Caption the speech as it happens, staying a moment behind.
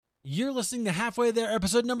You're listening to Halfway There,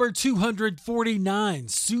 episode number 249,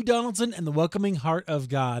 Sue Donaldson and the Welcoming Heart of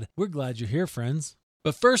God. We're glad you're here, friends.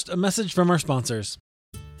 But first, a message from our sponsors.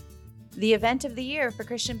 The event of the year for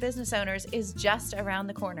Christian business owners is just around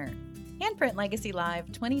the corner. Handprint Legacy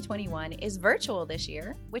Live 2021 is virtual this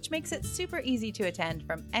year, which makes it super easy to attend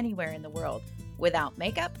from anywhere in the world, without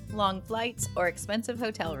makeup, long flights, or expensive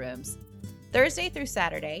hotel rooms. Thursday through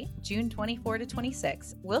Saturday, June 24 to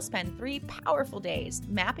 26, we'll spend 3 powerful days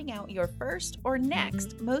mapping out your first or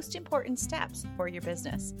next most important steps for your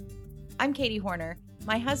business. I'm Katie Horner.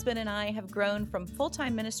 My husband and I have grown from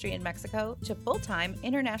full-time ministry in Mexico to full-time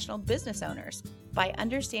international business owners by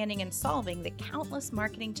understanding and solving the countless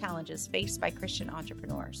marketing challenges faced by Christian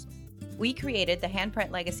entrepreneurs. We created the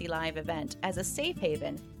Handprint Legacy Live event as a safe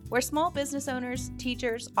haven where small business owners,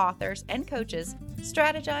 teachers, authors, and coaches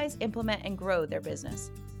strategize, implement, and grow their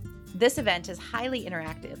business. This event is highly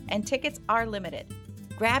interactive and tickets are limited.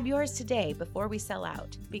 Grab yours today before we sell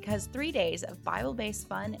out, because 3 days of Bible-based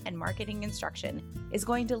fun and marketing instruction is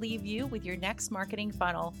going to leave you with your next marketing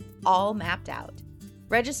funnel all mapped out.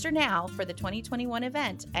 Register now for the 2021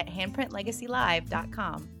 event at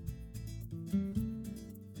handprintlegacylive.com.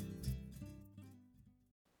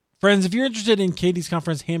 Friends, if you're interested in Katie's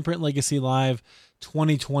conference, Handprint Legacy Live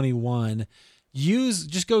 2021,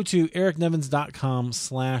 just go to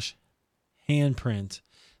ericnevins.com/handprint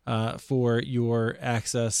for your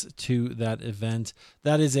access to that event.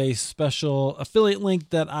 That is a special affiliate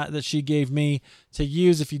link that she gave me to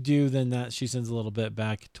use. If you do, then she sends a little bit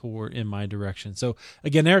back in my direction. So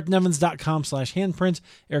again, ericnevins.com/handprint,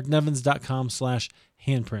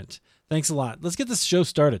 ericnevins.com/handprint. Thanks a lot. Let's get this show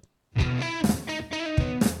started.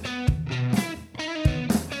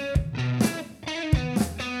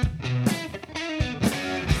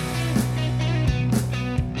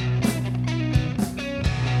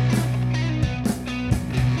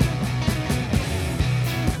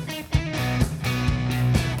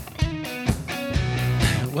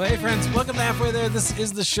 Hey friends, welcome to Halfway There. This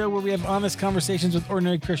is the show where we have honest conversations with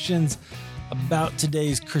ordinary Christians about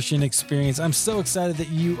today's Christian experience. I'm so excited that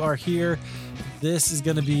you are here. This is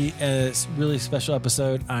going to be a really special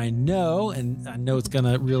episode, I know, and I know it's going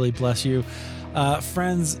to really bless you.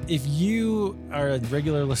 Friends, if you are a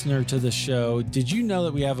regular listener to the show, did you know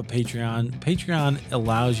that we have a Patreon? Patreon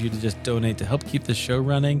allows you to just donate to help keep the show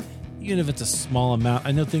running, even if it's a small amount.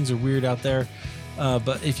 I know things are weird out there.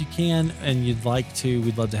 But if you can and you'd like to,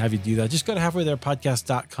 we'd love to have you do that. Just go to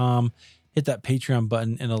halfwaytherepodcast.com, hit that Patreon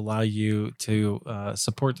button, and allow you to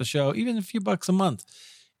support the show, even a few bucks a month.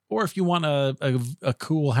 Or if you want a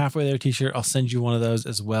cool Halfway There t-shirt, I'll send you one of those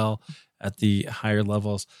as well at the higher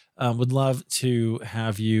levels. Would love to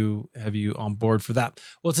have you on board for that.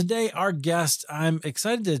 Well, today, our guest, I'm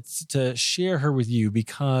excited to share her with you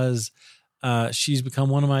because she's become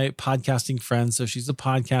one of my podcasting friends. So she's a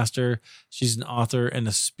podcaster, she's an author and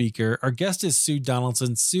a speaker. Our guest is Sue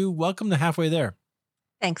Donaldson. Sue, welcome to Halfway There.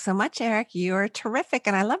 Thanks so much, Eric. You're terrific.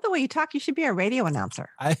 And I love the way you talk. You should be a radio announcer.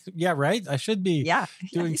 Yeah, right. I should be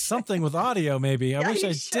doing something with audio, maybe. I wish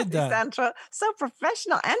I did that. So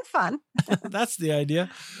professional and fun. That's the idea.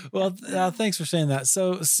 Well, thanks for saying that.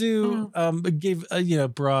 So Sue gave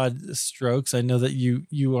broad strokes. I know that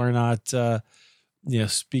you are not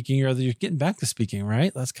speaking, or you're getting back to speaking,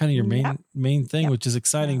 right? That's kind of your main thing, which is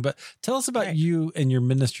exciting. But tell us about you and your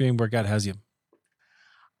ministry and where God has you.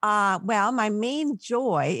 Well, my main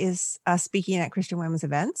joy is speaking at Christian women's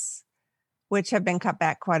events, which have been cut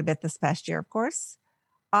back quite a bit this past year, of course.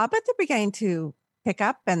 But they're beginning to pick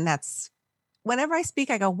up. And that's whenever I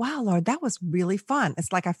speak, I go, wow, Lord, that was really fun.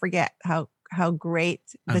 It's like I forget how great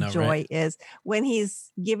the joy is when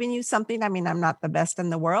he's giving you something. I mean, I'm not the best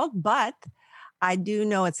in the world, but I do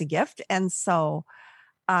know it's a gift. And so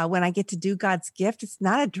when I get to do God's gift, it's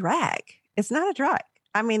not a drag. It's not a drag.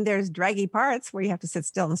 I mean, there's draggy parts where you have to sit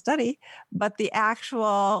still and study, but the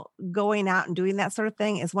actual going out and doing that sort of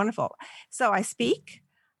thing is wonderful. So I speak,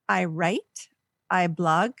 I write, I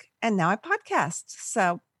blog, and now I podcast.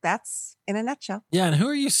 So that's in a nutshell. Yeah. And who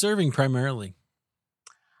are you serving primarily?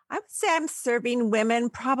 I would say I'm serving women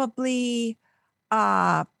probably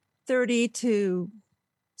 30 to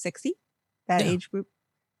 60. That age group.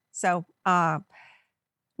 So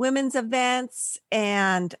women's events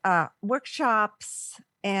and workshops.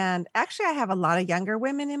 And actually, I have a lot of younger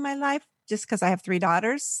women in my life just because I have 3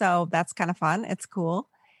 daughters. So that's kind of fun. It's cool.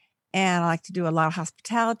 And I like to do a lot of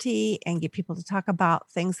hospitality and get people to talk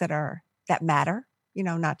about things that matter,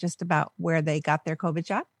 not just about where they got their COVID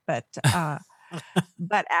shot, but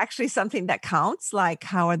but actually something that counts, like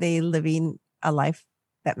how are they living a life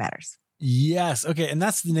that matters. Yes. Okay. And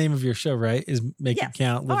that's the name of your show, right? Is Make It Yes.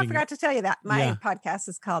 Count. I forgot to tell you that. My podcast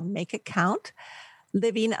is called Make It Count,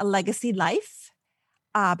 Living a Legacy Life,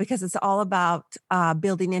 because it's all about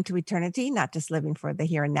building into eternity, not just living for the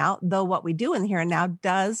here and now, though what we do in the here and now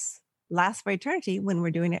does last for eternity when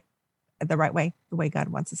we're doing it the right way, the way God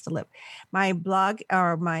wants us to live. My blog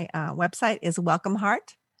or my website is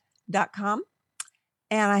welcomeheart.com.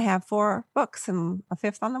 And I have 4 books and a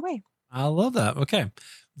 5th on the way. I love that. Okay.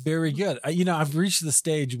 Very good. I've reached the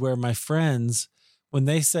stage where my friends, when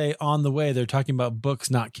they say on the way, they're talking about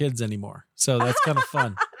books, not kids anymore. So that's kind of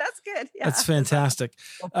fun. That's good. Yeah. That's fantastic.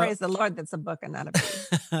 Well, praise the Lord. That's a book and not a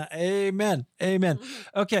baby. Amen. Amen.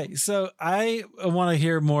 Okay. So I want to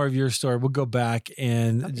hear more of your story. We'll go back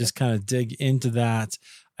and just kind of dig into that.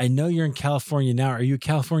 I know you're in California now. Are you a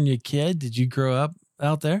California kid? Did you grow up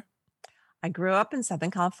out there? I grew up in Southern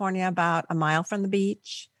California, about a mile from the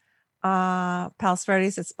beach. Palos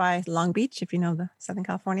Verdes, it's by Long Beach, if you know the Southern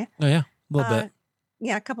California. Oh, yeah. A little bit.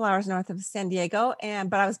 Yeah, a couple hours north of San Diego.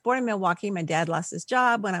 But I was born in Milwaukee. My dad lost his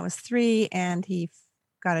job when I was 3, and he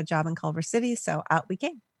got a job in Culver City. So out we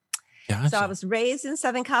came. Gotcha. So I was raised in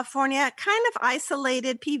Southern California, kind of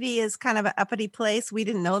isolated. PV is kind of an uppity place. We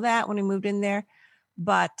didn't know that when we moved in there.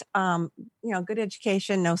 But, good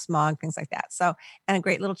education, no smog, things like that. So, and a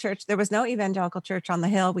great little church. There was no evangelical church on the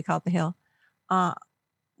hill. We call it the Hill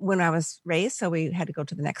when I was raised. So we had to go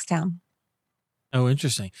to the next town. Oh,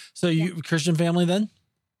 interesting. So you Christian family then?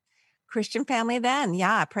 Christian family then.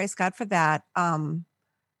 Yeah. Praise God for that. And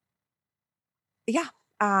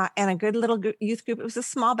a good little youth group. It was a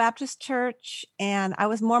small Baptist church, and I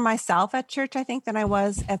was more myself at church, I think, than I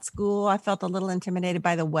was at school. I felt a little intimidated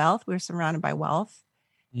by the wealth. We were surrounded by wealth,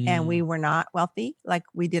 and we were not wealthy. Like,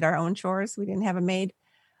 we did our own chores. We didn't have a maid,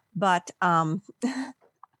 but, but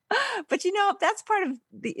that's part of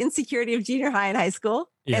the insecurity of junior high and high school.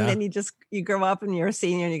 Yeah. And then you grow up and you're a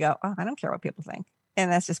senior and you go, oh, I don't care what people think.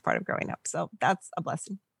 And that's just part of growing up. So that's a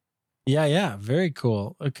blessing. Yeah, yeah. Very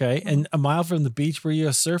cool. Okay. And a mile from the beach, were you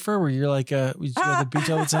a surfer? Were you like would you go to the beach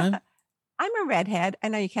all the time? I'm a redhead. I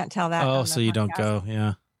know you can't tell that. Oh, so you don't go.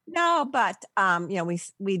 Yeah. No, but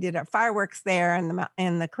we did our fireworks there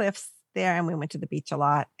and the cliffs there, and we went to the beach a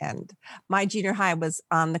lot. And my junior high was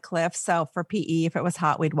on the cliff. So for PE, if it was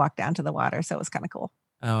hot, we'd walk down to the water. So it was kind of cool.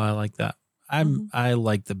 Oh, I like that. I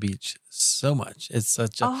like the beach so much. It's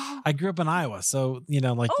such I grew up in Iowa. So,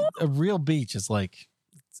 a real beach is like,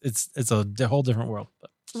 it's a whole different world.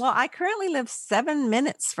 Well, I currently live 7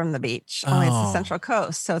 minutes from the beach. Only it's the Central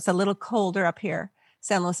Coast. So it's a little colder up here,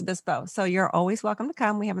 San Luis Obispo. So you're always welcome to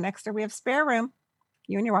come. We have spare room.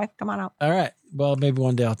 You and your wife, come on out. All right. Well, maybe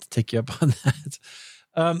one day I'll have to take you up on that.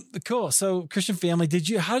 Cool. So Christian family,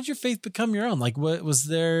 how did your faith become your own? Like, what was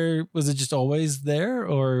there? Was it just always there,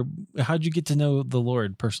 or how did you get to know the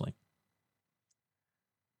Lord personally?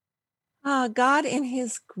 God in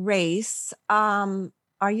his grace.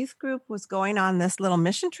 Our youth group was going on this little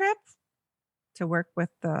mission trip to work with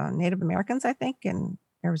the Native Americans, I think, in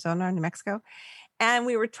Arizona, New Mexico. And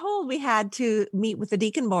we were told we had to meet with the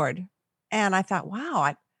deacon board. And I thought,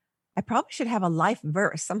 wow, I probably should have a life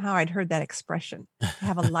verse. Somehow I'd heard that expression,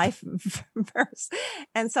 have a life verse.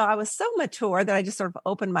 And so I was so mature that I just sort of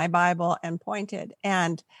opened my Bible and pointed.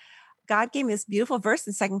 And God gave me this beautiful verse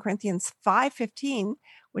in 2 Corinthians 5:15,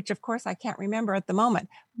 which of course I can't remember at the moment.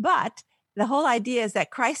 But the whole idea is that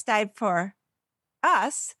Christ died for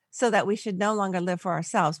us so that we should no longer live for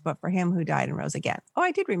ourselves, but for him who died and rose again. Oh,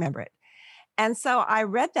 I did remember it. And so I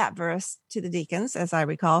read that verse to the deacons, as I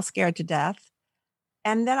recall, scared to death.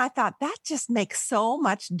 And then I thought, that just makes so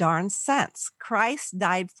much darn sense. Christ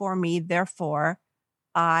died for me, therefore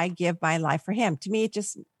I give my life for him. To me,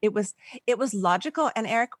 it was logical. And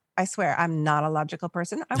Eric, I swear, I'm not a logical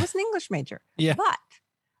person. I was an English major. Yeah. But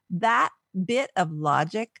that bit of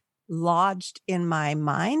logic lodged in my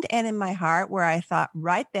mind and in my heart, where I thought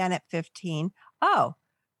right then at 15, oh,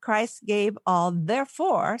 Christ gave all,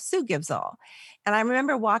 therefore Sue gives all. And I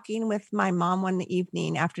remember walking with my mom one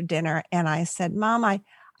evening after dinner, and I said, Mom, I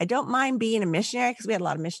don't mind being a missionary, because we had a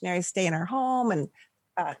lot of missionaries stay in our home and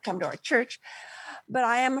come to our church, but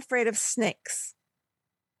I am afraid of snakes.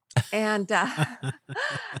 And, and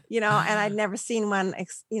I'd never seen one,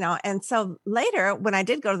 and so later when I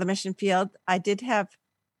did go to the mission field, I did have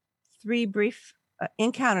 3 brief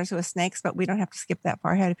encounters with snakes, but we don't have to skip that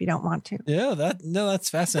far ahead if you don't want to. Yeah, that's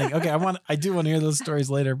fascinating. Okay, I do want to hear those stories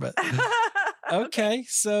later, but okay.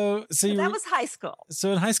 So that was high school.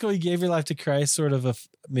 So in high school, you gave your life to Christ, sort of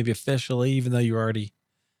maybe officially, even though you were already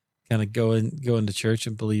kind of going to church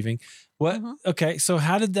and believing. What? Mm-hmm. Okay, so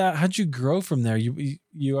how'd you grow from there?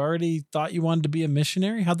 You already thought you wanted to be a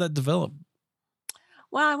missionary? How'd that develop?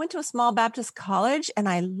 Well, I went to a small Baptist college and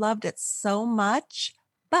I loved it so much.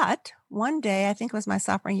 But one day, I think it was my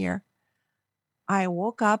sophomore year, I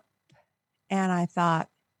woke up and I thought,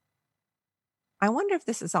 I wonder if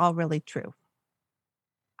this is all really true.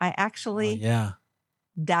 I Oh, actually yeah.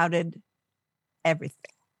 doubted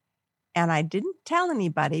everything. And I didn't tell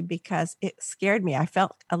anybody because it scared me. I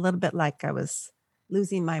felt a little bit like I was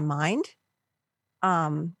losing my mind.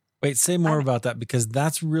 Wait, say more I'm about that because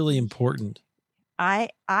that's really important. I'm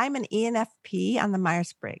an ENFP on the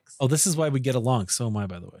Myers-Briggs. Oh, this is why we get along. So am I,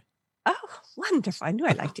 by the way. Oh, wonderful. I knew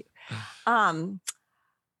I liked you.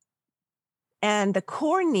 And the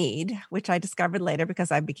core need, which I discovered later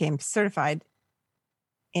because I became certified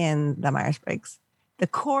in the Myers-Briggs, the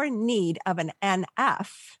core need of an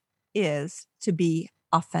NF is to be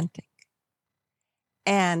authentic.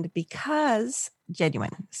 And because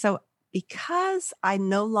genuine. So because I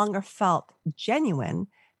no longer felt genuine,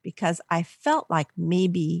 because I felt like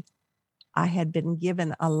maybe I had been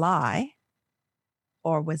given a lie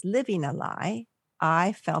or was living a lie,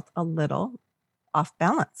 I felt a little off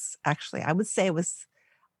balance. Actually, I would say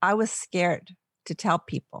I was scared to tell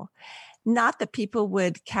people. Not that people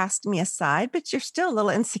would cast me aside, but you're still a little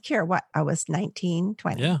insecure. What? I was 19,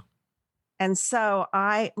 20. Yeah. And so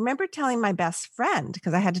I remember telling my best friend,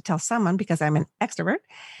 because I had to tell someone because I'm an extrovert,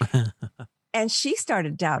 and she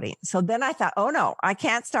started doubting. So then I thought, oh no, I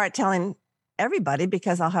can't start telling everybody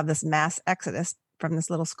because I'll have this mass exodus from this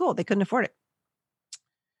little school. They couldn't afford it.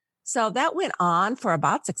 So that went on for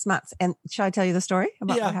about 6 months. And shall I tell you the story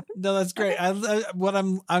about what happened? No, that's great. Okay.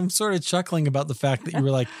 I'm sort of chuckling about the fact that you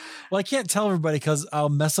were like, well, I can't tell everybody because I'll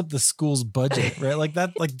mess up the school's budget, right? Like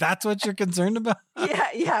that's what you're concerned about.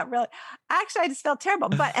 Yeah, really. Actually, I just felt terrible.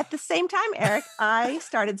 But at the same time, Eric, I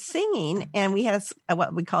started singing, and we had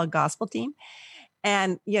what we call a gospel team.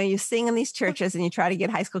 And, you sing in these churches and you try to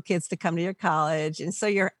get high school kids to come to your college. And so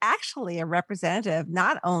you're actually a representative,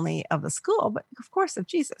 not only of the school, but of course of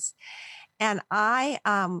Jesus. And I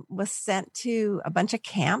was sent to a bunch of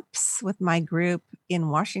camps with my group in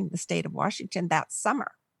Washington, the state of Washington, that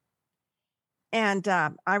summer. And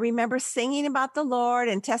I remember singing about the Lord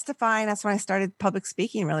and testifying. That's when I started public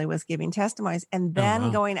speaking, really was giving testimonies. And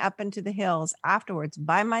then going up into the hills afterwards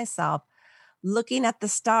by myself, looking at the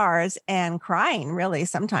stars and crying really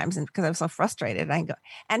sometimes, and because I was so frustrated,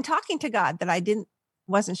 and talking to God that I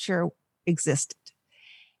wasn't sure existed.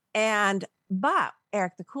 But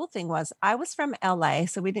Eric, the cool thing was I was from LA,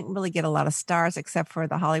 so we didn't really get a lot of stars except for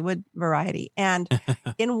the Hollywood variety. And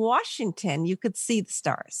in Washington, you could see the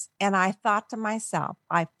stars. And I thought to myself,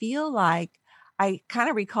 I feel like I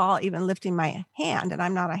kind of recall even lifting my hand, and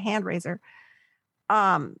I'm not a hand raiser,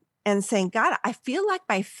 and saying, God, I feel like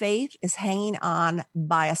my faith is hanging on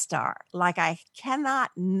by a star. Like I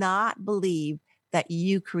cannot not believe that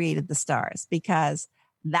you created the stars because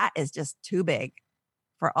that is just too big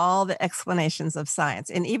for all the explanations of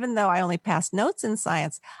science. And even though I only passed notes in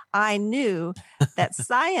science, I knew that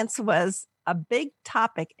science was a big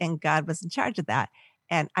topic and God was in charge of that.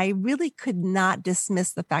 And I really could not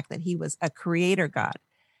dismiss the fact that he was a creator God.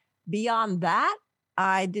 Beyond that,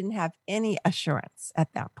 I didn't have any assurance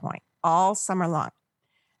at that point all summer long.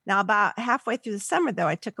 Now, about halfway through the summer, though,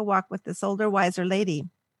 I took a walk with this older, wiser lady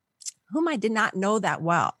whom I did not know that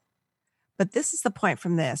well. But this is the point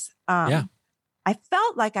from this. I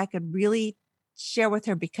felt like I could really share with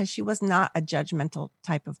her because she was not a judgmental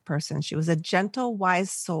type of person. She was a gentle, wise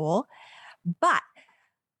soul. But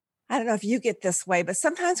I don't know if you get this way, but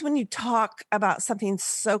sometimes when you talk about something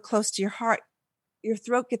so close to your heart, your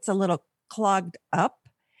throat gets a little clogged up.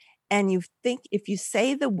 And you think if you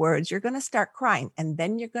say the words, you're going to start crying and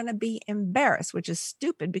then you're going to be embarrassed, which is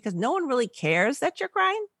stupid because no one really cares that you're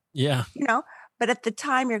crying. Yeah. But at the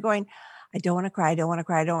time you're going, I don't want to cry. I don't want to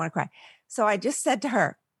cry. I don't want to cry. So I just said to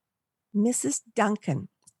her, Mrs. Duncan,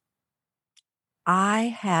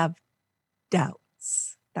 I have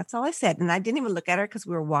doubts. That's all I said. And I didn't even look at her because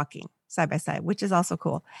we were walking side by side, which is also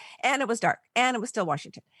cool. And it was dark and it was still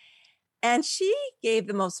Washington. And she gave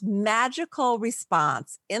the most magical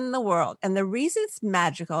response in the world. And the reason it's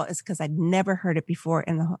magical is because I'd never heard it before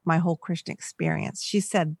in my whole Christian experience. She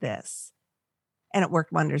said this, and it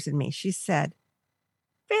worked wonders in me. She said,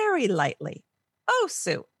 very lightly, oh,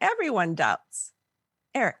 Sue, everyone doubts.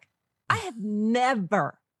 Eric, I have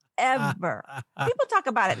never, ever, people talk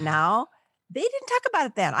about it now. They didn't talk about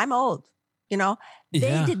it then. I'm old,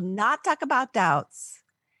 They did not talk about doubts.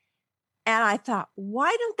 And I thought,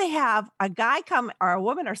 why don't they have a guy come or a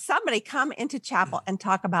woman or somebody come into chapel and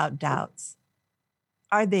talk about doubts?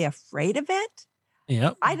 Are they afraid of it?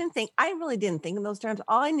 Yep. I really didn't think in those terms.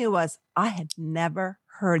 All I knew was I had never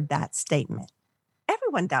heard that statement.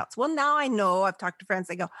 everyone doubts. Well, now I know. I've talked to friends.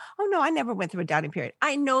 They go, oh, no, I never went through a doubting period.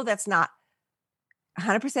 I know that's not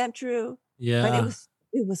 100% true, but Yeah.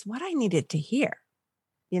 it was what I needed to hear,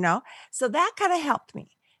 So that kind of helped me.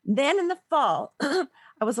 Then in the fall, I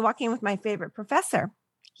was walking with my favorite professor.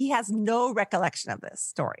 He has no recollection of this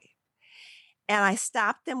story. And I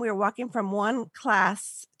stopped him. We were walking from one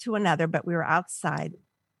class to another, but we were outside.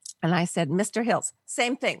 And I said, Mr. Hills,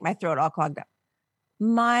 same thing. My throat all clogged up.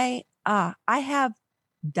 I have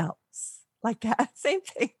doubts like that. Same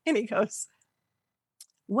thing. And he goes,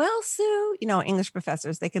 well, Sue, English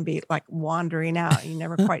professors, they can be like wandering out. You're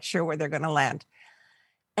never quite sure where they're going to land.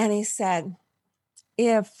 And he said,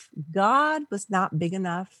 if God was not big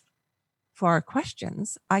enough for our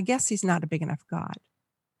questions, I guess he's not a big enough God.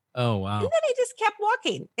 Oh, wow. And then he just kept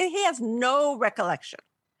walking. And he has no recollection.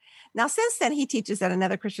 Now, since then, he teaches at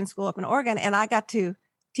another Christian school up in Oregon, and I got to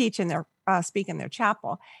teach in their, speak in their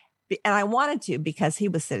chapel. And I wanted to because he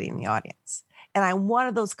was sitting in the audience. And I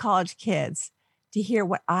wanted those college kids to hear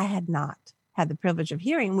what I had not had the privilege of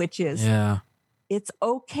hearing, which is, it's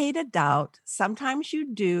okay to doubt. Sometimes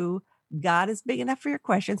you do. God is big enough for your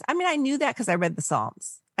questions. I mean, I knew that because I read the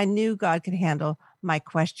Psalms. I knew God could handle my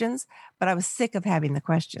questions, but I was sick of having the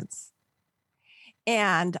questions.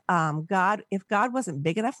 And if God wasn't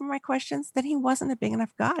big enough for my questions, then he wasn't a big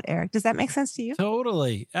enough God, Eric. Does that make sense to you?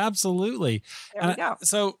 Totally. Absolutely. There we go.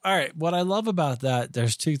 So, all right. What I love about that,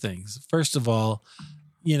 there's two things. First of all,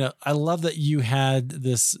 I love that you had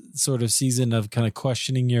this sort of season of kind of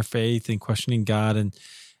questioning your faith and questioning God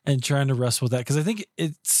and trying to wrestle with that. Because I think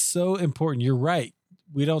it's so important. You're right.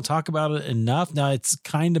 We don't talk about it enough. Now it's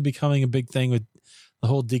kind of becoming a big thing with the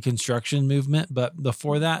whole deconstruction movement. But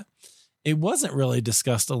before that, it wasn't really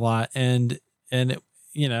discussed a lot. And it,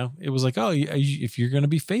 it was like, oh, if you're going to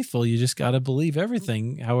be faithful, you just got to believe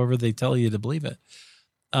everything, however they tell you to believe it.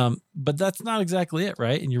 But that's not exactly it.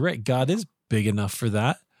 Right. And you're right. God is big enough for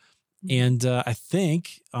that. And I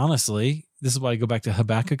think, honestly, this is why I go back to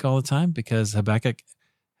Habakkuk all the time, because Habakkuk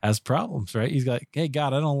has problems, right? He's like, hey,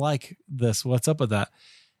 God, I don't like this. What's up with that?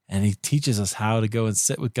 And he teaches us how to go and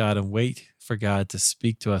sit with God and wait for God to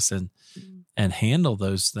speak to us and handle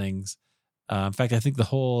those things. In fact, I think the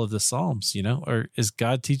whole of the Psalms, is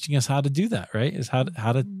God teaching us how to do that, right? Is how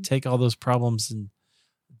to take all those problems and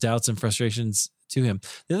doubts and frustrations to him.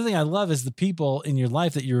 The other thing I love is the people in your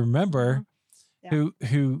life that you remember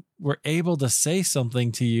who were able to say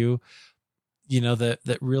something to you,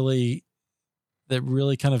 that really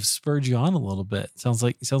kind of spurred you on a little bit. Sounds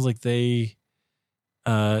like they,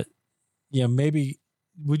 maybe,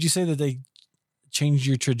 would you say that they changed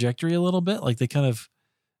your trajectory a little bit? Like they kind of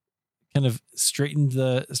straightened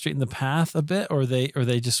the path a bit, or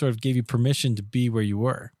they just sort of gave you permission to be where you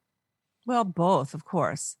were? Well, both, of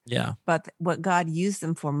course. Yeah. But what God used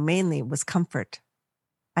them for mainly was comfort.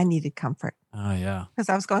 I needed comfort. Oh, yeah. Because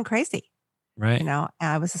I was going crazy. Right. And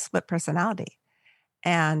I was a split personality.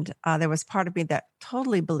 And there was part of me that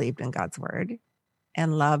totally believed in God's word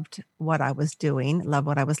and loved what I was doing, loved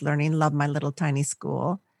what I was learning, loved my little tiny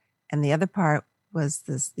school. And the other part was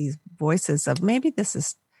these voices of maybe this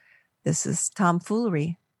is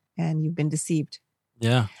tomfoolery and you've been deceived.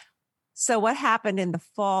 Yeah. So what happened in the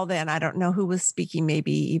fall then, I don't know who was speaking,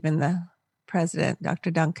 maybe even the president,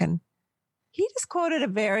 Dr. Duncan. He just quoted a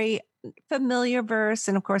very familiar verse.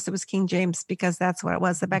 And of course it was King James because that's what it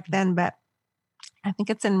was back then. But I think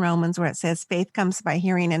it's in Romans where it says faith comes by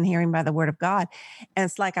hearing and hearing by the word of God. And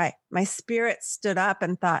it's like my spirit stood up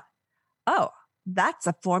and thought, oh, that's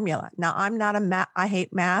a formula. Now I'm not I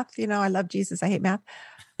hate math. I love Jesus. I hate math.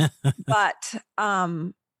 But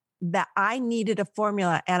that I needed a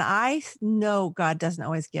formula. And I know God doesn't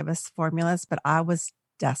always give us formulas, but I was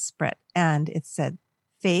desperate. And it said,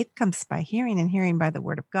 faith comes by hearing and hearing by the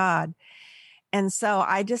word of God. And so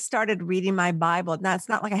I just started reading my Bible. Now, it's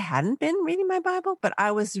not like I hadn't been reading my Bible, but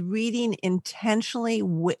I was reading intentionally.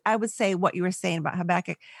 I would say what you were saying about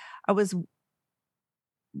Habakkuk. I was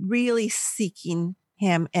really seeking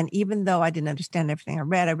him. And even though I didn't understand everything I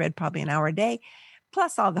read probably an hour a day,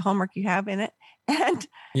 plus all the homework you have in it. And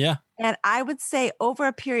I would say over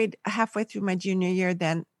a period halfway through my junior year,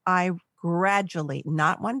 then I gradually,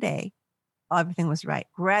 not one day, everything was right.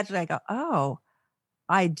 Gradually I go, oh,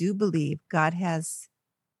 I do believe God has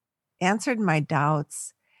answered my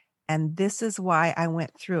doubts. And this is why I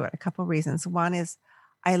went through it. A couple of reasons. One is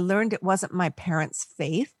I learned it wasn't my parents'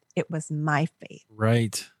 faith. It was my faith.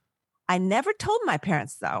 Right. I never told my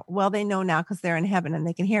parents though. Well, they know now because they're in heaven and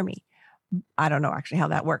they can hear me. I don't know actually how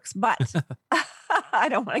that works, but I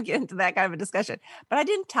don't want to get into that kind of a discussion. But I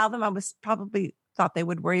didn't tell them. I was probably thought they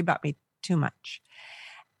would worry about me too much.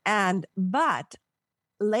 But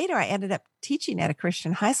later I ended up teaching at a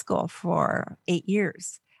Christian high school for 8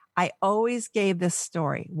 years. I always gave this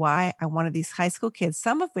story why I wanted these high school kids,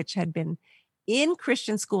 some of which had been in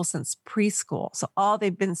Christian school since preschool. So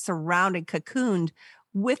they've been surrounded, cocooned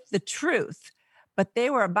with the truth, but they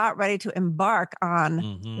were about ready to embark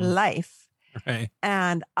on life. Right.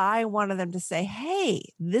 And I wanted them to say,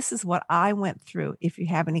 hey, this is what I went through. If you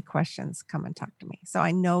have any questions, come and talk to me. So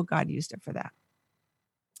I know God used it for that.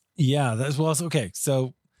 Yeah, that's well. Okay.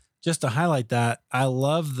 So just to highlight that, I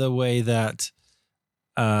love the way that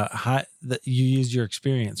that you use your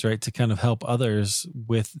experience, right, to kind of help others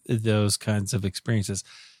with those kinds of experiences.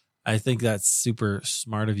 I think that's super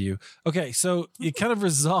smart of you. Okay, so it kind of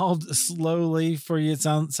resolved slowly for you. It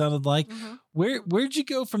sounded like. Where'd you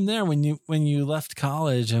go from there when you left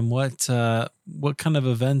college, and what kind of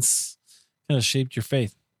events kind of shaped your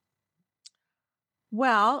faith?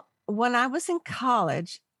 Well, when I was in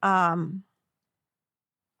college,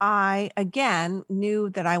 I, again, knew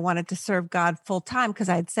that I wanted to serve God full time because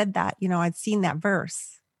I had said that, I'd seen that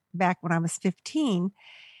verse back when I was 15.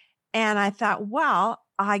 And I thought, well,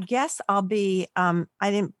 I guess I'll be, I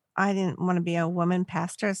didn't want to be a woman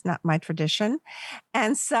pastor. It's not my tradition.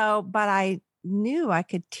 And so, but I knew I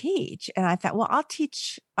could teach. And I thought, well, I'll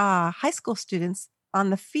teach high school students on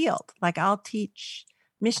the field. Like I'll teach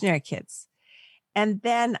missionary kids. And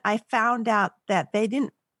then I found out that they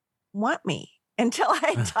didn't want me until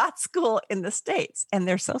I taught school in the States. And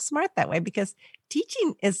they're so smart that way because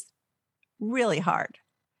teaching is really hard.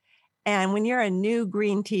 And when you're a new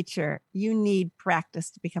green teacher, you need practice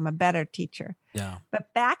to become a better teacher. Yeah. But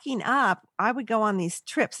backing up, I would go on these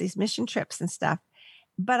trips, these mission trips and stuff,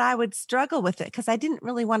 but I would struggle with it because I didn't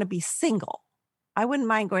really want to be single. I wouldn't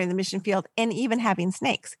mind going to the mission field and even having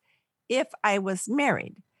snakes if I was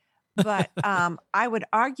married. But I would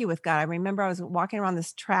argue with God. I remember I was walking around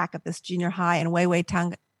this track at this junior high in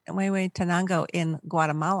Huehuetenango in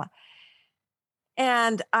Guatemala.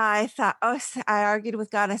 And I thought, I argued with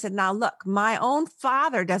God. And I said, now look, my own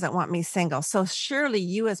father doesn't want me single. So surely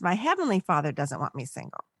you as my heavenly father doesn't want me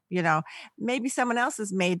single. Maybe someone else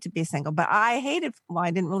is made to be single, but I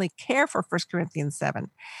didn't really care for 1 Corinthians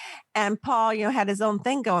 7. And Paul, had his own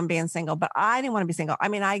thing going being single, but I didn't want to be single. I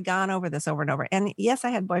mean, I'd gone over this over and over. And yes, I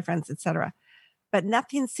had boyfriends, etc., but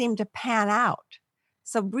nothing seemed to pan out.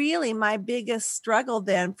 So really my biggest struggle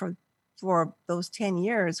then for those 10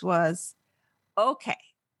 years was, okay,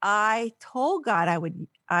 I told God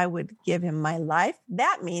I would give him my life.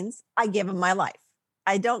 That means I give him my life.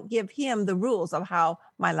 I don't give him the rules of how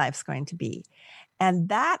my life's going to be. And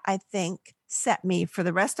that, I think, set me for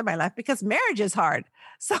the rest of my life because marriage is hard.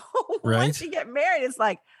 So once you get married, it's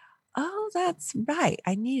like, oh, that's right.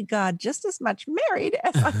 I need God just as much married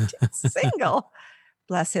as I did single.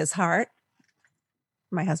 Bless his heart.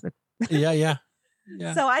 My husband. Yeah.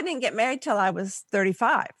 So I didn't get married till I was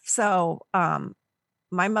 35. So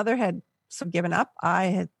my mother had sort of given up. I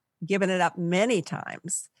had given it up many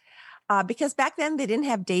times. Because back then they didn't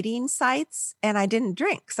have dating sites and I didn't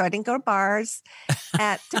drink. So I didn't go to bars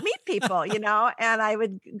to meet people, and I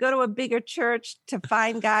would go to a bigger church to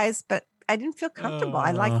find guys, but I didn't feel comfortable.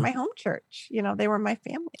 I liked my home church. They were my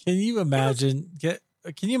family. Can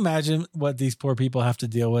you imagine what these poor people have to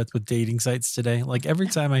deal with dating sites today? Like every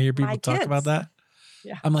time I hear people talk about that,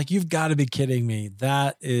 I'm like, you've got to be kidding me.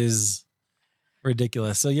 That is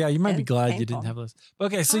ridiculous. So yeah, you might be glad you didn't have those.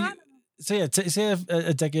 Okay. So say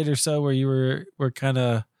a decade or so where you were kind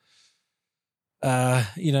of,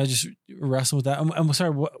 just wrestling with that. I'm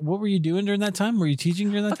sorry. What were you doing during that time? Were you teaching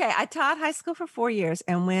during that time? Okay. I taught high school for 4 years.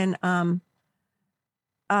 And when,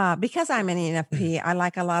 because I'm an ENFP, I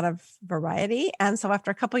like a lot of variety. And so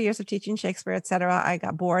after a couple of years of teaching Shakespeare, et cetera, I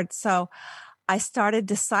got bored. So I started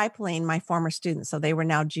discipling my former students. So they were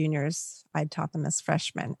now juniors. I taught them as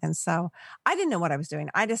freshmen. And so I didn't know what I was doing.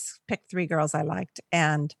 I just picked 3 girls I liked.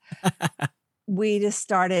 And we just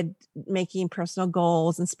started making personal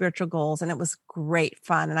goals and spiritual goals. And it was great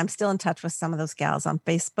fun. And I'm still in touch with some of those gals on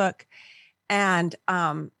Facebook. And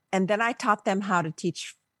then I taught them how to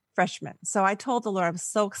teach freshmen. So I told the Lord, I was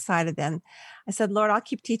so excited then. I said, Lord, I'll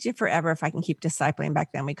keep teaching forever if I can keep discipling.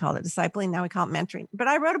 Back then we called it discipling. Now we call it mentoring. But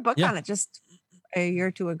I wrote a book on it just a year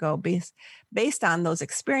or 2 ago based on those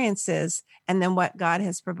experiences and then what God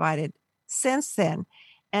has provided since then.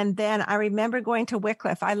 And then I remember going to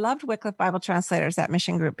Wycliffe. I loved Wycliffe Bible Translators, that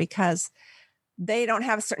mission group, because they don't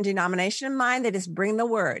have a certain denomination in mind. They just bring the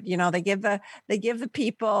word. They give the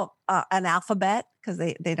people an alphabet because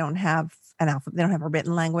they don't have an alphabet. They don't have a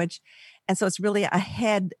written language. And so it's really a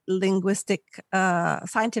head linguistic,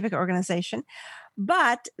 scientific organization,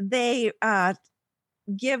 but they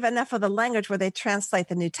give enough of the language where they translate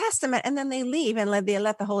the New Testament and then they leave and they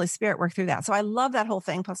let the Holy Spirit work through that. So I love that whole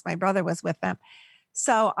thing. Plus my brother was with them.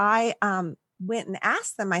 So I went and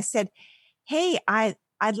asked them, I said, hey, I'd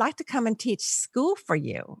like to come and teach school for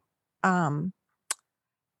you. But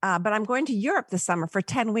I'm going to Europe this summer for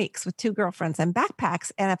 10 weeks with 2 girlfriends and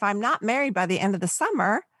backpacks. And if I'm not married by the end of the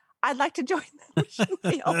summer, I'd like to join the mission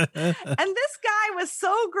field. And this guy was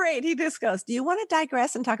so great. He just goes, do you want to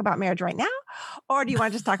digress and talk about marriage right now? Or do you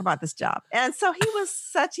want to just talk about this job? And so he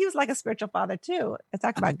was like a spiritual father too. I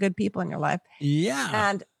talk about good people in your life.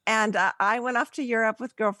 Yeah. And I went off to Europe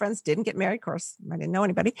with girlfriends, didn't get married. Of course, I didn't know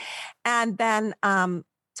anybody. And then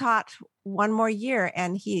taught one more year.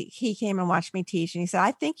 And he came and watched me teach. And he said,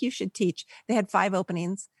 I think you should teach. They had 5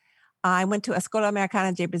 openings. I went to Escola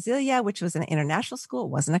Americana de Brasilia, which was an international school. It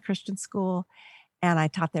wasn't a Christian school. And I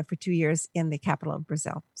taught there for 2 years in the capital of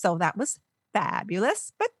Brazil. So that was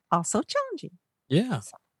fabulous, but also challenging. Yeah.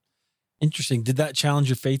 So. Interesting. Did that challenge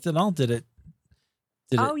your faith at all? Did it?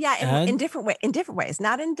 In different ways,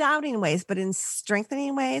 not in doubting ways, but in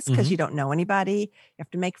strengthening ways, because you don't know anybody. You have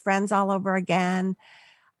to make friends all over again.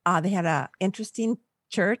 They had an interesting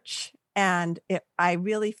church, and I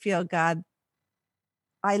really feel God.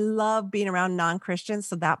 I love being around non-Christians,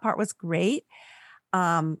 so that part was great.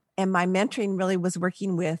 And my mentoring really was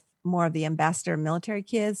working with more of the ambassador military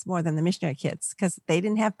kids more than the missionary kids, because they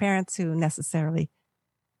didn't have parents who necessarily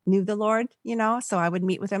knew the Lord, so I would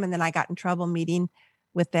meet with them. And then I got in trouble meeting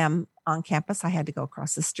with them on campus. I had to go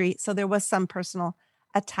across the street. So there was some personal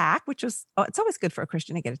attack, which was, it's always good for a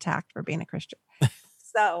Christian to get attacked for being a Christian.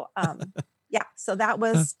 So, so that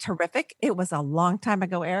was terrific. It was a long time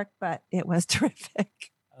ago, Eric, but it was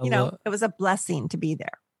terrific. It was a blessing to be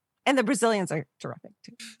there. And the Brazilians are terrific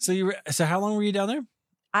too. So how long were you down there?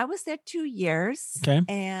 I was there 2 years. Okay.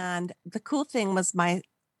 And the cool thing was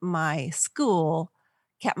my school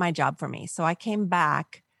kept my job for me. So I came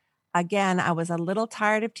back. Again, I was a little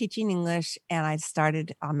tired of teaching English, and I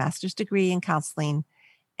started a master's degree in counseling,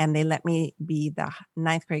 and they let me be the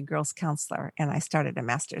 9th grade girls counselor. And I started a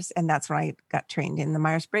master's, and that's when I got trained in the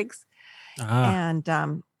Myers-Briggs. And,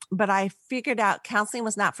 but I figured out counseling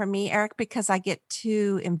was not for me, Eric, because I get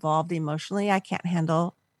too involved emotionally. I can't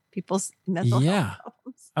handle people's mental health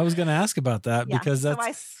problems. I was going to ask about that because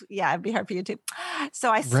that's... it'd be hard for you too.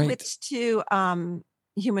 So I switched to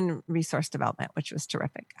human resource development, which was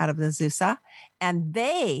terrific, out of the ZUSA. And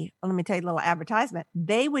let me tell you a little advertisement,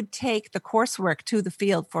 they would take the coursework to the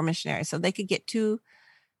field for missionaries. So they could get 12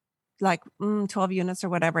 units or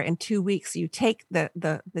whatever in 2 weeks. You take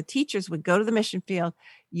the teachers would go to the mission field.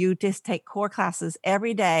 You just take core classes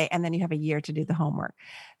every day, and then you have a year to do the homework.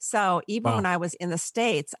 So even when I was in the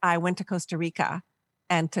States, I went to Costa Rica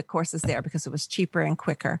and took courses there because it was cheaper and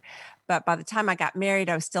quicker. But by the time I got married,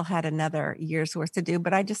 I still had another year's worth to do,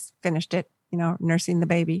 but I just finished it, nursing the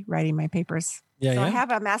baby, writing my papers. I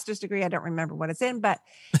have a master's degree. I don't remember what it's in, but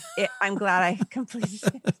I'm glad I completed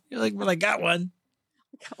it. You're like, well, I got one.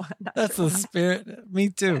 That's the spirit. Me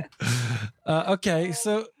too. Okay.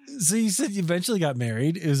 So you said you eventually got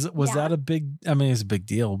married. Was that a big, it's a big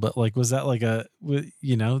deal, but was that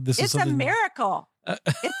this was something... a miracle.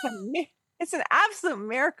 It's an absolute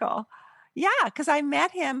miracle. Yeah. Cause I met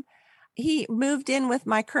him. He moved in with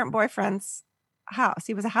my current boyfriend's house.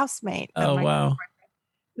 He was a housemate. Oh, wow.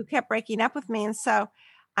 Who kept breaking up with me. And so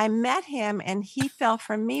I met him, and he fell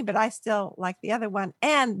for me, but I still like the other one.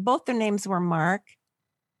 And both their names were Mark.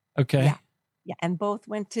 Okay. Yeah. And both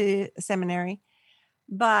went to seminary.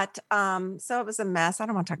 But so it was a mess. I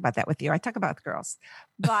don't want to talk about that with you. I talk about the girls.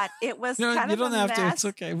 But it was kind of a mess. You don't have to. It's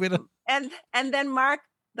okay. We don't. And then Mark,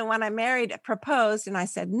 the one I married, proposed, and I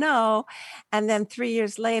said no. And then 3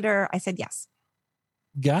 years later, I said yes.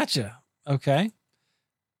 Gotcha. Okay.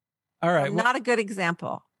 All right. I'm not a good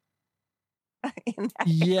example.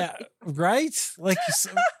 Yeah. Right.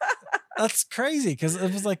 That's crazy, because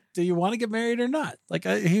it was do you want to get married or not?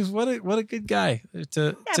 He's what a good guy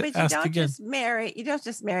to but ask you don't again. just marry. You don't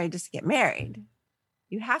just marry just to get married.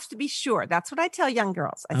 You have to be sure. That's what I tell young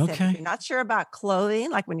girls. I said, if you're not sure about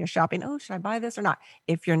clothing, like when you're shopping, should I buy this or not?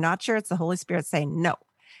 If you're not sure, it's the Holy Spirit saying no.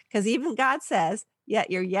 Because even God says,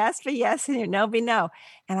 your yes be yes and your no be no.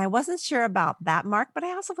 And I wasn't sure about that Mark, but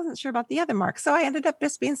I also wasn't sure about the other Mark. So I ended up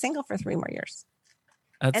just being single for 3 more years.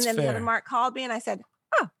 That's and then fair. The other Mark called me, and I said,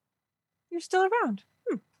 you're still around.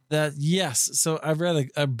 Yes. So I've read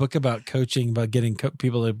a book about coaching, about getting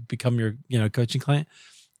people to become your, coaching client.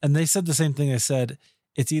 And they said the same thing. They said,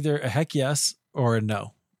 it's either a heck yes or a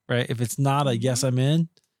no, right? If it's not a yes, I'm in,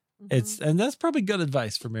 and that's probably good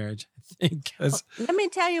advice for marriage, I think. Let me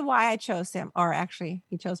tell you why I chose him, or actually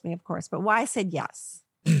he chose me, of course, but why I said yes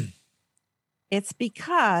It's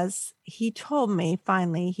because he told me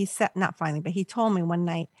finally, he said, not finally, but he told me one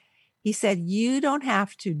night, he said, you don't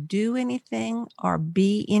have to do anything or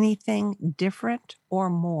be anything different or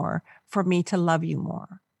more for me to love you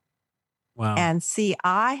more. Wow. And see,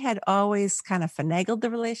 I had always kind of finagled the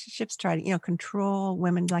relationships, tried to, control.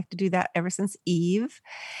 Women like to do that ever since Eve,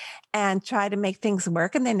 and try to make things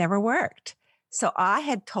work, and they never worked. So I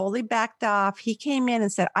had totally backed off. He came in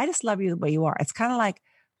and said, I just love you the way you are. It's kind of like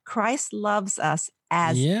Christ loves us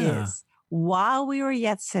as Yeah. is. While we were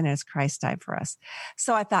yet sinners, Christ died for us.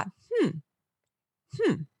 So I thought,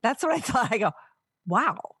 that's what I thought. I go,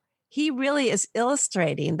 wow, he really is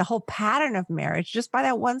illustrating the whole pattern of marriage just by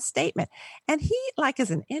that one statement. And he, like, is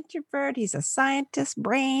an introvert. He's a scientist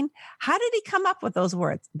brain. How did he come up with those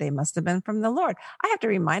words? They must have been from the Lord. I have to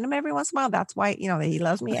remind him every once in a while. That's why, that he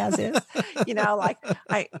loves me as is.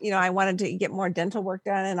 I wanted to get more dental work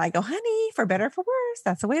done, and I go, honey, for better or for worse,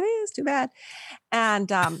 that's the way it is. Too bad. And,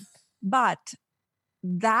 but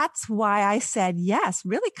that's why I said yes,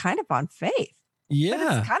 really kind of on faith. Yeah.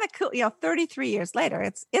 But it's kind of cool. 33 years later,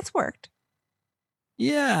 it's worked.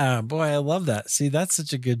 Yeah. Boy, I love that. See, that's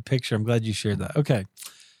such a good picture. I'm glad you shared that. Okay.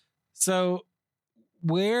 So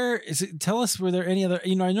where is it? Tell us, were there any other,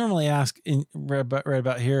 I normally ask right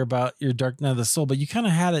about here about your dark night of the soul, but you kind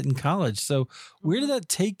of had it in college. So where did that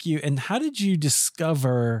take you, and how did you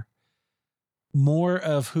discover more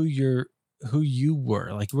of who you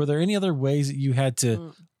were? Like, were there any other ways that you had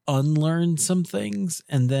to unlearn some things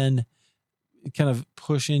and then kind of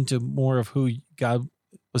push into more of who God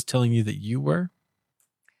was telling you that you were?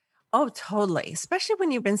 Oh, totally. Especially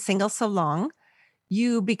when you've been single so long,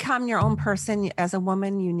 you become your own person. As a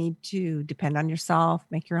woman, you need to depend on yourself,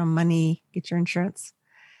 make your own money, get your insurance,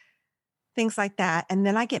 things like that. And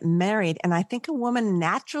then I get married, and I think a woman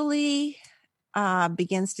naturally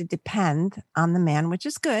begins to depend on the man, which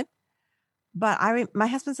is good. But my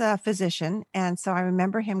husband's a physician, and so I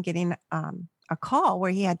remember him getting a call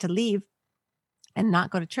where he had to leave and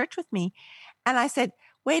not go to church with me. And I said,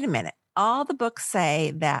 wait a minute. All the books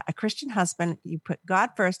say that a Christian husband, you put God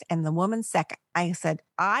first and the woman second. I said,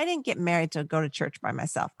 I didn't get married to go to church by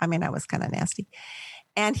myself. I mean, I was kind of nasty.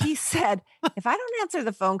 And he said, if I don't answer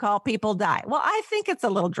the phone call, people die. Well, I think it's a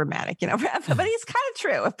little dramatic, but he's kind of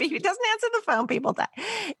true. If he doesn't answer the phone, people die.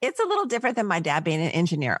 It's a little different than my dad being an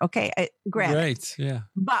engineer. Okay, granted. Right, yeah.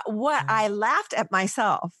 But I laughed at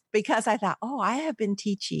myself because I thought, I have been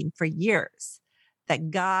teaching for years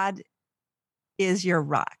that God is your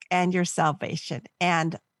rock and your salvation,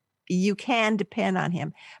 and you can depend on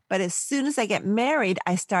him. But as soon as I get married,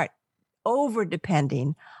 I start over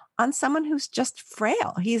depending on someone who's just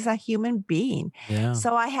frail. He's a human being. Yeah.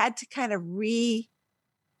 So I had to kind of rewire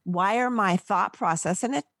my thought process.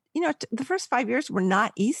 And the first 5 years were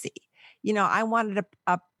not easy. I wanted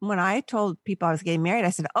when I told people I was getting married,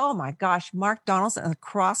 I said, oh my gosh, Mark Donaldson is a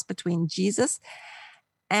cross between Jesus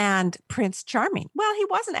and Prince Charming. Well, he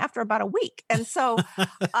wasn't after about a week. And so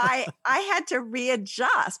I had to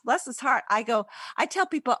readjust. Bless his heart. I tell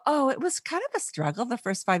people, it was kind of a struggle the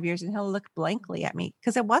first 5 years, and he'll look blankly at me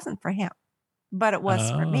because it wasn't for him, but it was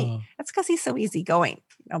for me. That's because he's so easygoing.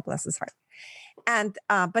 Bless his heart. And,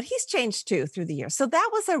 but he's changed too through the years. So that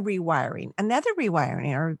was a rewiring. Another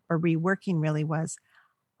rewiring or reworking really was,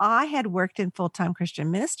 I had worked in full-time Christian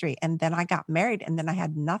ministry, and then I got married, and then I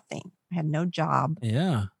had nothing. I had no job.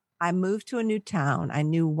 Yeah. I moved to a new town. I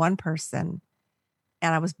knew one person,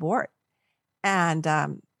 and I was bored. And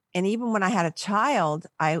even when I had a child,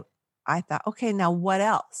 I thought, okay, now what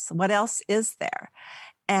else? What else is there?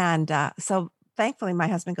 And so thankfully, my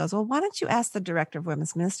husband goes, well, why don't you ask the director of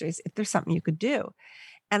women's ministries if there's something you could do?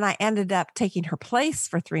 And I ended up taking her place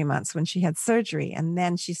for 3 months when she had surgery. And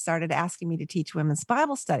then she started asking me to teach women's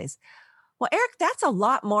Bible studies. Well, Eric, that's a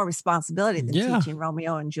lot more responsibility than teaching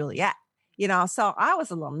Romeo and Juliet. So I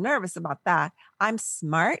was a little nervous about that. I'm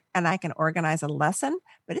smart and I can organize a lesson,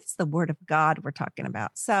 but it's the word of God we're talking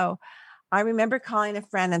about. So I remember calling a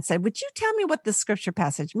friend and said, would you tell me what this scripture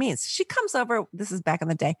passage means? She comes over, this is back in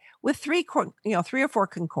the day, with three or four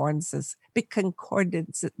concordances, big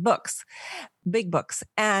concordance books, big books.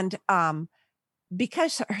 And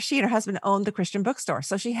because she and her husband owned the Christian bookstore.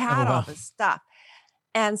 So she had all this stuff.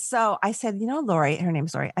 And so I said, Lori, her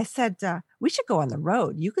name's Lori. I said, we should go on the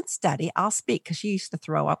road. You can study. I'll speak. Because she used to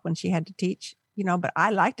throw up when she had to teach, but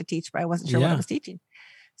I like to teach, but I wasn't sure what I was teaching.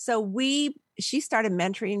 So she started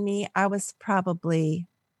mentoring me. I was probably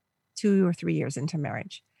 2 or 3 years into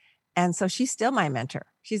marriage. And so she's still my mentor.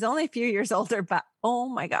 She's only a few years older, but oh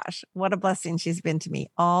my gosh, what a blessing she's been to me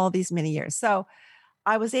all these many years. So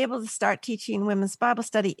I was able to start teaching women's Bible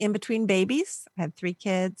study in between babies. I had 3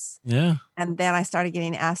 kids. Yeah. And then I started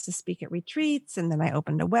getting asked to speak at retreats. And then I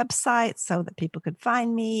opened a website so that people could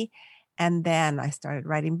find me. And then I started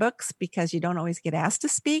writing books because you don't always get asked to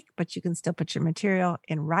speak, but you can still put your material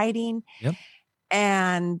in writing. Yep.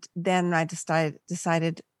 And then I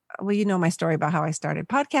decided, well, you know my story about how I started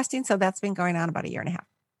podcasting. So that's been going on about 1.5 years.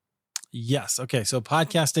 Yes. Okay. So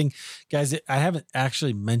podcasting, guys, I haven't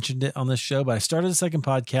actually mentioned it on this show, but I started a second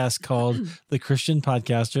podcast called The Christian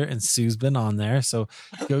Podcaster, and Sue's been on there. So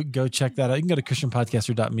go check that out. You can go to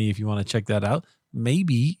christianpodcaster.me if you want to check that out.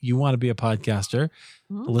 Maybe you want to be a podcaster,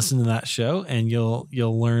 listen to that show, and you'll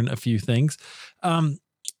learn a few things.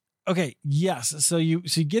 Okay. Yes. So you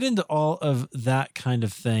get into all of that kind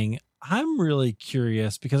of thing. I'm really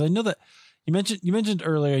curious because I know that you mentioned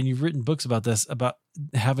earlier, and you've written books about this, about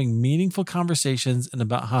having meaningful conversations and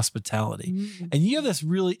about hospitality. And you have this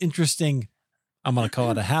really interesting, I'm going to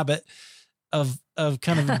call it a habit of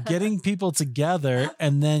kind of getting people together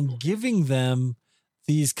and then giving them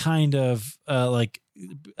these kind of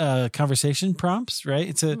conversation prompts,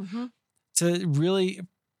 right? To really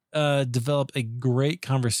develop a great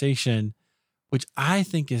conversation, which I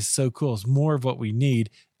think is so cool. It's more of what we need.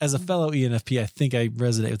 As a fellow ENFP, I think I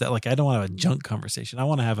resonate with that. Like, I don't want to have a junk conversation. I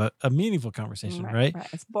want to have a meaningful conversation, right?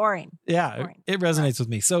 It's boring. Yeah, boring. It resonates with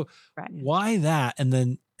me. So why that?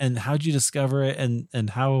 And how'd you discover it? And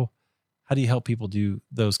how do you help people do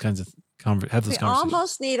those kinds of have those conversations?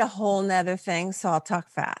 Almost need a whole nother thing, so I'll talk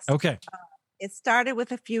fast. Okay. It started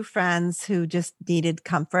with a few friends who just needed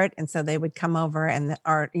comfort. And so they would come over and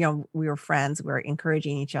we were friends. We were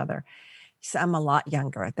encouraging each other. So I'm a lot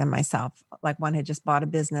younger than myself. Like, one had just bought a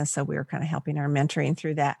business, so we were kind of helping her, mentoring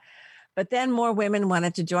through that. But then more women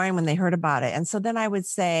wanted to join when they heard about it. And so then I would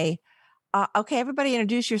say, okay, everybody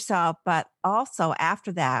introduce yourself. But also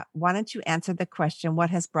after that, why don't you answer the question, what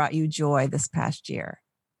has brought you joy this past year?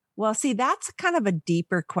 Well, see, that's kind of a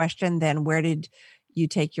deeper question than where did you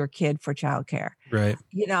take your kid for childcare? Right.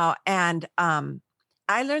 And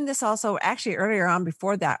I learned this also actually earlier on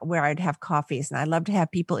before that, where I'd have coffees, and I love to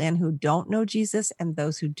have people in who don't know Jesus and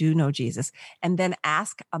those who do know Jesus, and then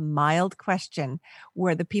ask a mild question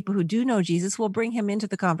where the people who do know Jesus will bring him into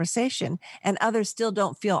the conversation, and others still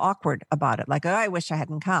don't feel awkward about it. Like, oh, I wish I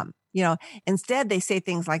hadn't come. Instead they say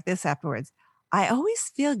things like this afterwards. I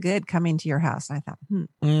always feel good coming to your house. And I thought,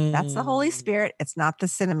 that's the Holy Spirit. It's not the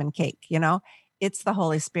cinnamon cake, it's the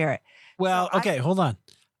Holy Spirit. Well, so okay, hold on.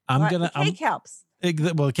 The cake helps.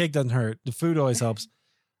 The cake doesn't hurt. The food always helps.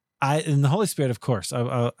 And the Holy Spirit, of course,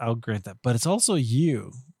 I'll grant that. But it's also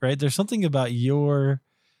you, right? There's something about your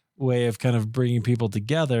way of kind of bringing people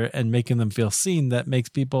together and making them feel seen that makes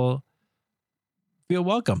people feel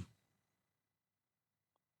welcome.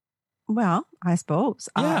 Well, I suppose.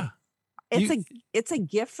 Yeah. It's a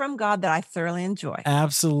gift from God that I thoroughly enjoy.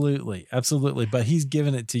 Absolutely. Absolutely. But he's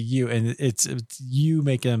given it to you, and it's you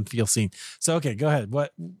making them feel seen. So, okay, go ahead.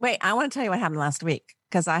 Wait, I want to tell you what happened last week,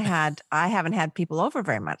 because I haven't had people over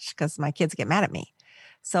very much because my kids get mad at me.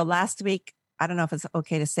 So last week, I don't know if it's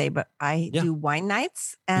okay to say, but I do wine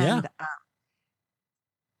nights, and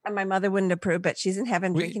my mother wouldn't approve, but she's in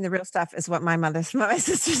heaven drinking the real stuff is what my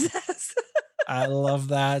sister says. I love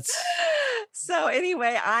that. So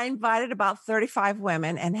anyway, I invited about 35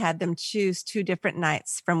 women and had them choose 2 different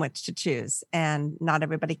nights from which to choose. And not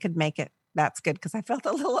everybody could make it. That's good, because I felt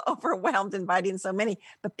a little overwhelmed inviting so many.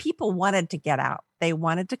 But people wanted to get out. They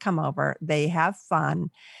wanted to come over. They have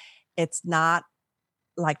fun. It's not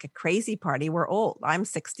like a crazy party. We're old. I'm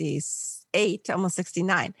 68, almost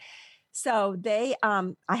 69. So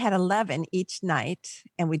I had 11 each night,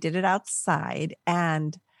 and we did it outside,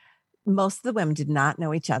 and most of the women did not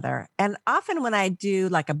know each other. And often when I do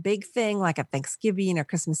like a big thing, like a Thanksgiving or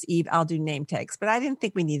Christmas Eve, I'll do name tags, but I didn't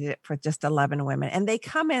think we needed it for just 11 women. And they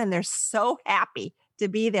come in and they're so happy to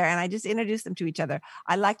be there. And I just introduce them to each other.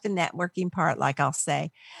 I like the networking part. Like I'll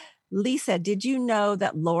say, Lisa, did you know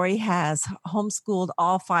that Lori has homeschooled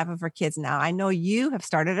all 5 of her kids now? I know you have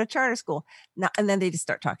started a charter school now. And then they just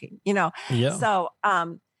start talking, Yeah. So,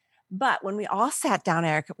 but when we all sat down,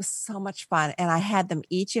 Eric, it was so much fun. And I had them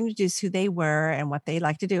each introduce who they were and what they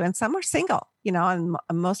like to do. And some were single, and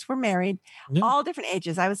most were married, all different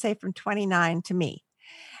ages. I would say from 29 to me.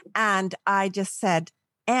 And I just said,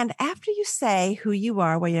 and after you say who you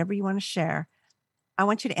are, whatever you want to share, I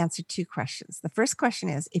want you to answer 2 questions. The first question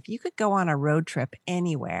is, if you could go on a road trip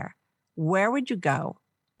anywhere, where would you go?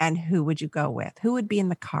 And who would you go with? Who would be in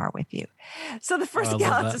the car with you? So the first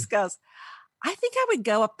gal just goes, I think I would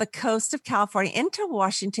go up the coast of California into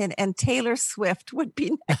Washington, and Taylor Swift would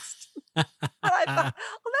be next. And I thought,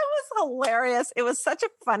 well, that was hilarious. It was such a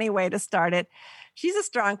funny way to start it. She's a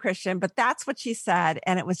strong Christian, but that's what she said.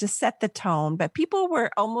 And it was just set the tone. But people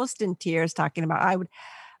were almost in tears talking about,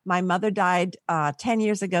 my mother died 10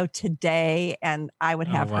 years ago today, and I would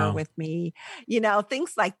have her with me,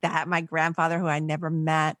 things like that. My grandfather, who I never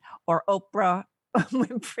met, or Oprah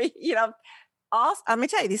Winfrey, let me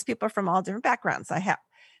tell you, these people are from all different backgrounds I have.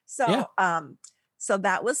 So, so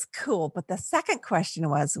that was cool. But the second question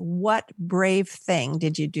was, what brave thing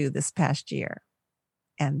did you do this past year?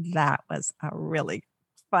 And that was a really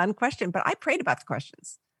fun question. But I prayed about the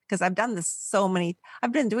questions because I've done this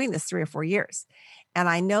I've been doing this 3 or 4 years. And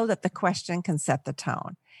I know that the question can set the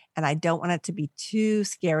tone. And I don't want it to be too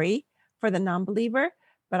scary for the non-believer,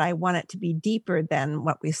 but I want it to be deeper than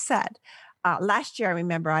what we said. Last year, I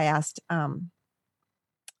remember I asked,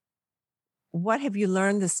 what have you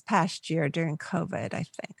learned this past year during COVID, I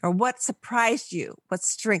think? Or what surprised you? What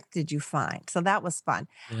strength did you find? So that was fun.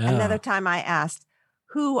 Yeah. Another time I asked,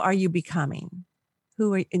 who are you becoming?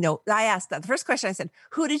 I asked that. The first question I said,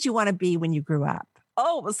 who did you want to be when you grew up?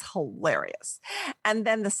 Oh, it was hilarious. And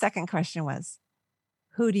then the second question was,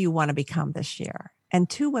 who do you want to become this year? And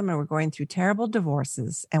 2 women were going through terrible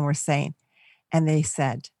divorces and they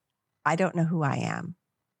said, I don't know who I am.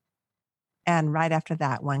 And right after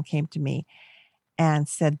that, one came to me and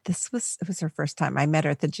said, it was her first time. I met her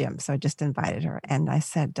at the gym. So I just invited her. And I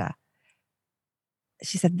said,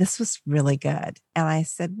 she said, this was really good. And I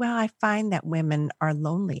said, well, I find that women are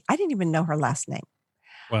lonely. I didn't even know her last name.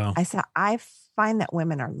 Wow. I said, I find that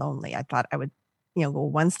women are lonely. I thought I would, go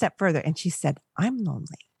one step further. And she said, I'm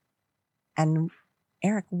lonely. And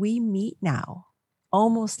Eric, we meet now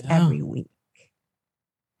almost every week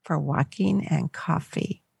for walking and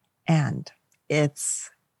coffee. And it's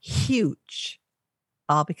huge,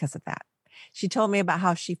 all because of that. She told me about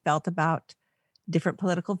how she felt about different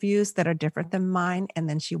political views that are different than mine. And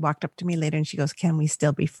then she walked up to me later and she goes, can we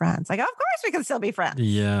still be friends? I go, of course we can still be friends.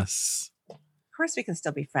 Yes. Of course we can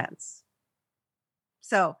still be friends.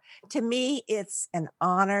 So to me, it's an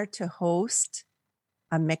honor to host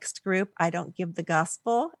a mixed group. I don't give the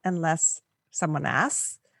gospel unless someone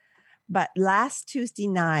asks. But last Tuesday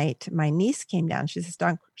night, my niece came down. She's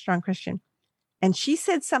a strong Christian. And she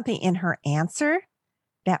said something in her answer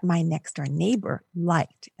that my next door neighbor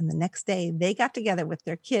liked. And the next day they got together with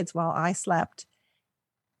their kids while I slept.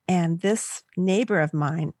 And this neighbor of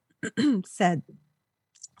mine said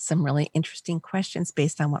some really interesting questions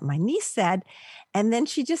based on what my niece said. And then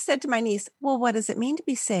she just said to my niece, well, what does it mean to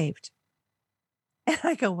be saved? And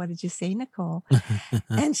I go, what did you say, Nicole?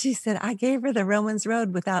 And she said, I gave her the Romans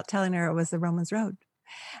Road without telling her it was the Romans Road.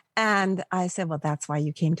 And I said, well, that's why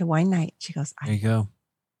you came to wine night. She goes, there you go.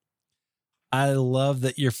 I love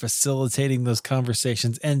that you're facilitating those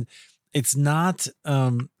conversations. And it's not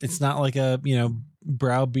like a,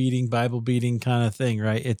 browbeating, Bible beating kind of thing,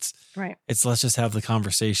 right? It's let's just have the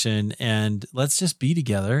conversation and let's just be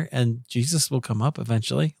together and Jesus will come up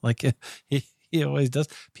eventually. Like he always does.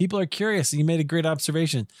 People are curious. And you made a great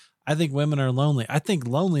observation. I think women are lonely. I think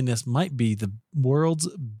loneliness might be the world's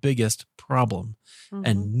biggest problem. Mm-hmm.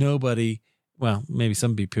 And nobody, well, maybe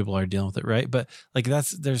some people are dealing with it, right? But like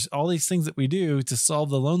there's all these things that we do to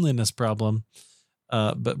solve the loneliness problem.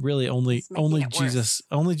 But really only Jesus,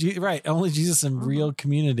 only Jesus and real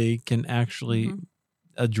community can actually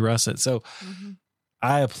address it. So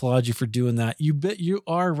I applaud you for doing that. You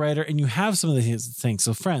are a writer and you have some of these things.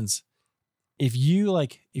 So friends, if you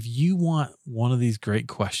want one of these great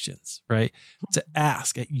questions, right, to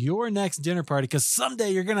ask at your next dinner party, because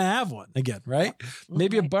someday you're going to have one again, right?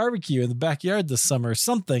 Maybe a barbecue in the backyard this summer or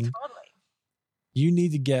something. Totally. You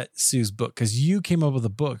need to get Sue's book because you came up with a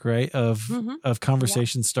book, right, of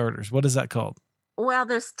conversation starters. What is that called? Well,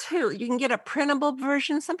 there's 2. You can get a printable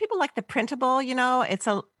version. Some people like the printable, it's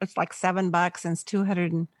like $7 and it's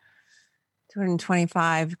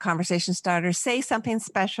 225 conversation starters. Say something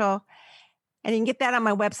special. And you can get that on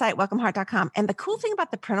my website, welcomeheart.com. And the cool thing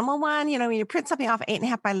about the printable one, when you print something off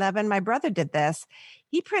 8.5 by 11, my brother did this.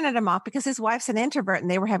 He printed them off because his wife's an introvert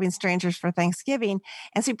and they were having strangers for Thanksgiving.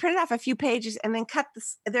 And so he printed off a few pages and then cut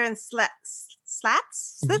they're in slits,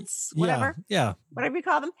 whatever. Yeah. Whatever you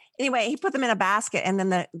call them. Anyway, he put them in a basket and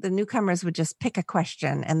then the newcomers would just pick a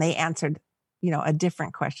question and they answered, a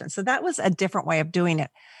different question. So that was a different way of doing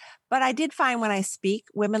it. But I did find when I speak,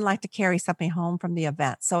 women like to carry something home from the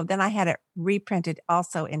event. So then I had it reprinted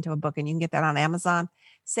also into a book, and you can get that on Amazon.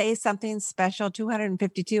 Say something special,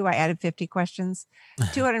 252. I added 50 questions,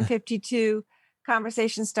 252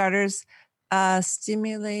 conversation starters,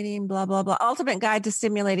 stimulating, blah, blah, blah. Ultimate Guide to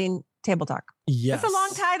Stimulating Table Talk. Yes. It's a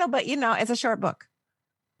long title, but it's a short book.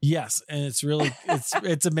 Yes, and it's really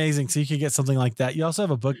it's amazing. So you could get something like that. You also have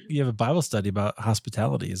a book. You have a Bible study about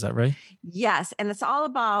hospitality. Is that right? Yes. And it's all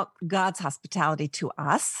about God's hospitality to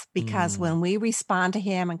us, because when we respond to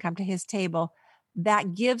him and come to his table,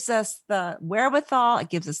 that gives us the wherewithal, it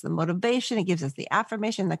gives us the motivation, it gives us the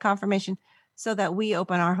affirmation, the confirmation, so that we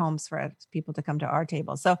open our homes for people to come to our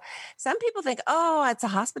table. So some people think, oh, it's a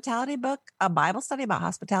hospitality book, a Bible study about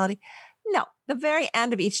hospitality. No, the very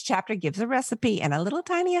end of each chapter gives a recipe and a little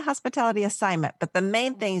tiny hospitality assignment. But the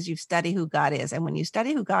main thing is you study who God is. And when you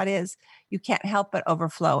study who God is, you can't help but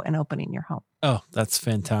overflow and opening your home. Oh, that's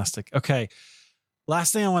fantastic. Okay.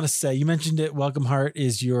 Last thing I want to say, you mentioned it. Welcome Heart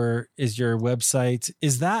is your website.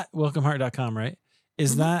 Is that welcomeheart.com, right?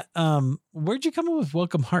 Is that, where'd you come up with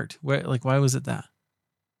Welcome Heart? Why was it that?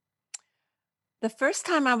 The first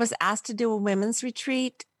time I was asked to do a women's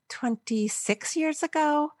retreat 26 years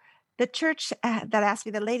ago, the church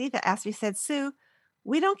the lady that asked me said, Sue,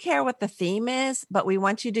 we don't care what the theme is, but we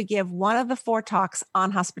want you to give one of the 4 talks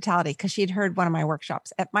on hospitality, because she'd heard one of my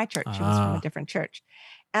workshops at my church. She was from a different church.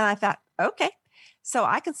 And I thought, okay, so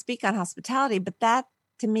I can speak on hospitality, but that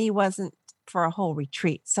to me wasn't for a whole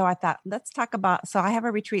retreat. So I thought, let's talk about, so I have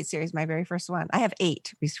a retreat series, my very first one. I have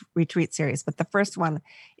 8 retreat series, but the first one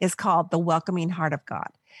is called The Welcoming Heart of God.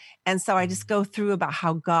 And so I just go through about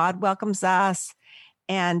how God welcomes us,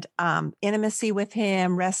 and intimacy with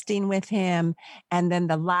him, resting with him. And then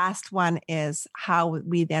the last one is how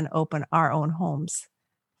we then open our own homes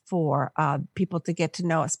for people to get to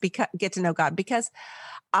know us, get to know God. Because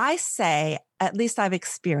I say, at least I've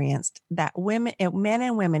experienced that men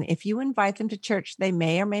and women, if you invite them to church, they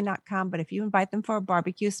may or may not come. But if you invite them for a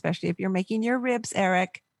barbecue, especially if you're making your ribs,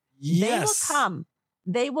 Eric, yes, they will come.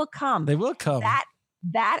 They will come. They will come.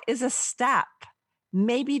 That is a step.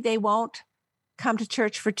 Maybe they won't come to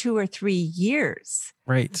church for 2 or 3 years.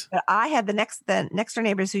 Right. But I had the next door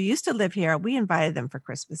neighbors who used to live here. We invited them for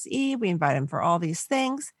Christmas Eve. We invited them for all these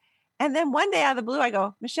things. And then one day out of the blue, I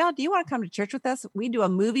go, Michelle, do you want to come to church with us? We do a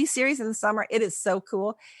movie series in the summer. It is so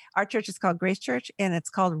cool. Our church is called Grace Church, and it's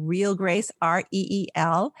called Real Grace,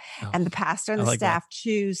 REEL. And the pastor and the staff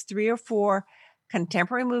choose 3 or 4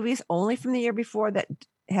 contemporary movies only from the year before that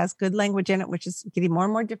has good language in it, which is getting more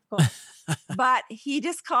and more difficult. But he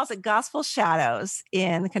just calls it Gospel Shadows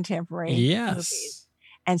in contemporary movies.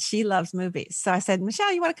 And she loves movies. So I said,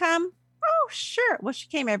 Michelle, you want to come? Oh, sure. Well, she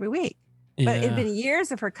came every week. But it'd been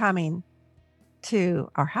years of her coming to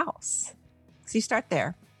our house. So you start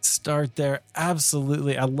there. Start there.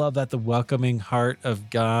 Absolutely. I love that. The welcoming heart of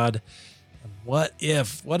God. What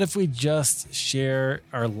if we just share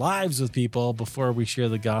our lives with people before we share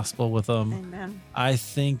the gospel with them? Amen. I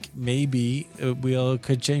think maybe we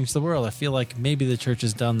could change the world. I feel like maybe the church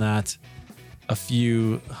has done that a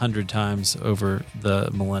few hundred times over the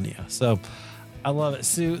millennia. So I love it.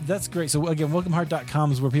 Sue, that's great. So again,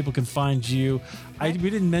 welcomeheart.com is where people can find you. We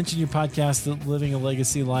didn't mention your podcast, Living a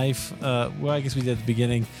Legacy Life. Well, I guess we did at the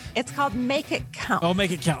beginning. It's called Make It Count. Oh, Make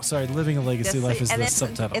It Count. Sorry. Living a Legacy Life is the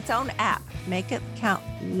subtitle. Its own app, Make It Count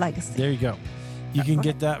Legacy. There you go. You can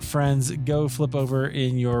get that, friends. Go flip over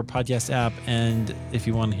in your podcast app. And if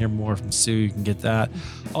you want to hear more from Sue, you can get that.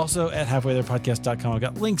 Also at halfwaytherepodcast.com, I've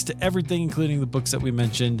got links to everything, including the books that we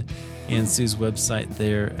mentioned and Sue's website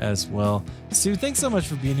there as well. Sue, thanks so much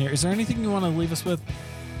for being here. Is there anything you want to leave us with?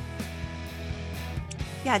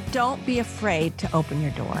 Yeah, don't be afraid to open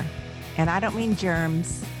your door. And I don't mean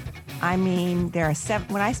germs. I mean, there are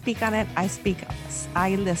when I speak on it,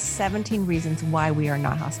 I list 17 reasons why we are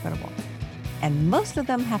not hospitable. And most of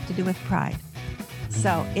them have to do with pride.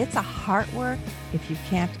 So it's a heart work if you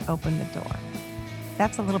can't open the door.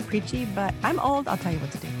 That's a little preachy, but I'm old. I'll tell you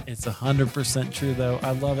what to do. It's 100% true, though.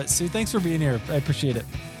 I love it. Sue, thanks for being here. I appreciate it.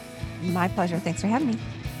 My pleasure. Thanks for having me.